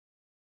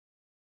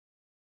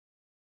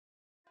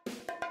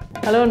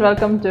Hello and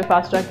welcome to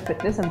Fast Track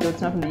Fitness. I'm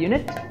Ventuno from the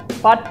unit.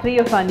 Part 3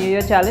 of our New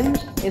Year challenge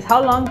is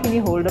how long can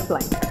you hold a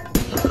plank?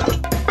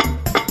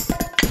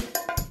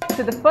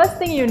 So the first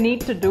thing you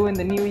need to do in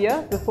the new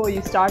year before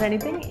you start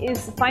anything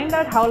is find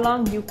out how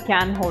long you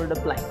can hold a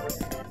plank.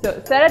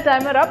 So set a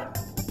timer up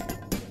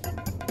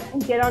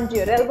and get onto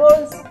your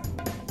elbows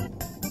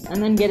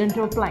and then get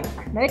into a plank,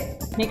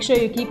 right? Make sure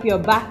you keep your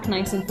back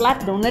nice and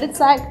flat, don't let it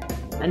sag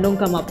and don't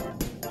come up.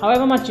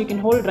 However much you can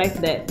hold right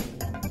there.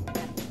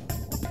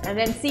 And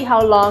then see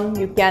how long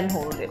you can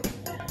hold it.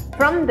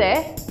 From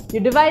there, you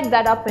divide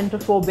that up into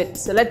 4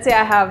 bits. So let's say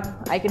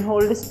I can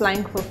hold this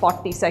plank for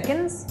 40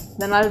 seconds.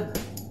 Then I'll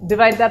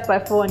divide that by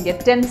 4 and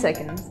get 10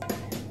 seconds.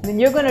 Then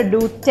you're going to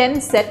do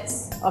 10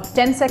 sets of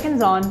 10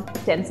 seconds on,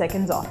 10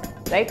 seconds off,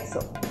 right?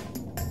 So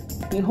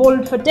you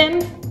hold for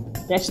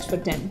 10, rest for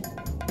 10.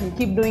 You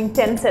keep doing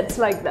 10 sets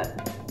like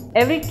that.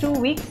 Every 2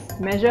 weeks,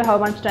 measure how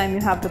much time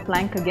you have the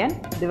plank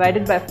again, divide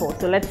it by 4.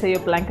 So let's say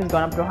your plank has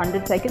gone up to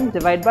 100 seconds,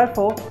 divide by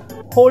 4.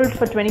 Hold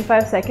for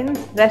 25 seconds,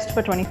 rest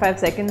for 25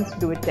 seconds,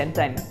 do it 10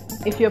 times.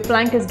 If your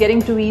plank is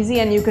getting too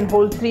easy and you can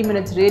hold 3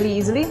 minutes really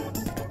easily,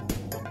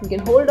 you can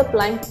hold a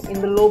plank in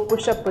the low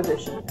push-up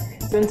position.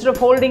 So instead of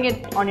holding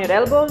it on your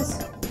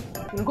elbows,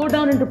 you go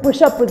down into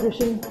push-up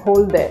position,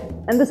 hold there.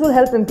 And this will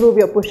help improve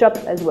your push-up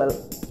as well.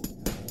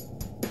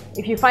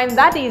 If you find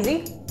that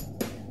easy,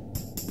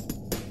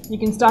 you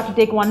can start to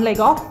take one leg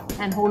off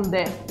and hold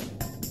there.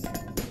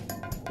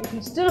 If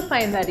you still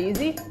find that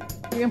easy,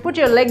 you can put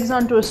your legs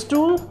onto a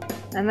stool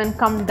and then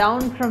come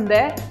down from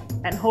there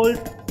and hold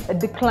a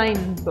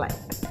decline plank.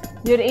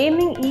 You're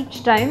aiming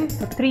each time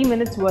for 3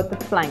 minutes worth of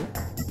plank,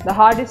 the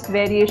hardest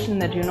variation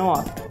that you know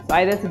of. So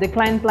either it's a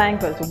decline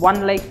plank or it's a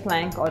one leg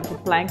plank or it's a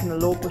plank in a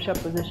low push-up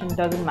position,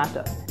 doesn't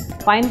matter.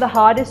 Find the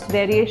hardest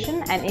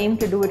variation and aim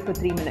to do it for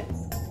 3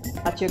 minutes.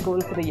 That's your goal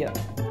for the year.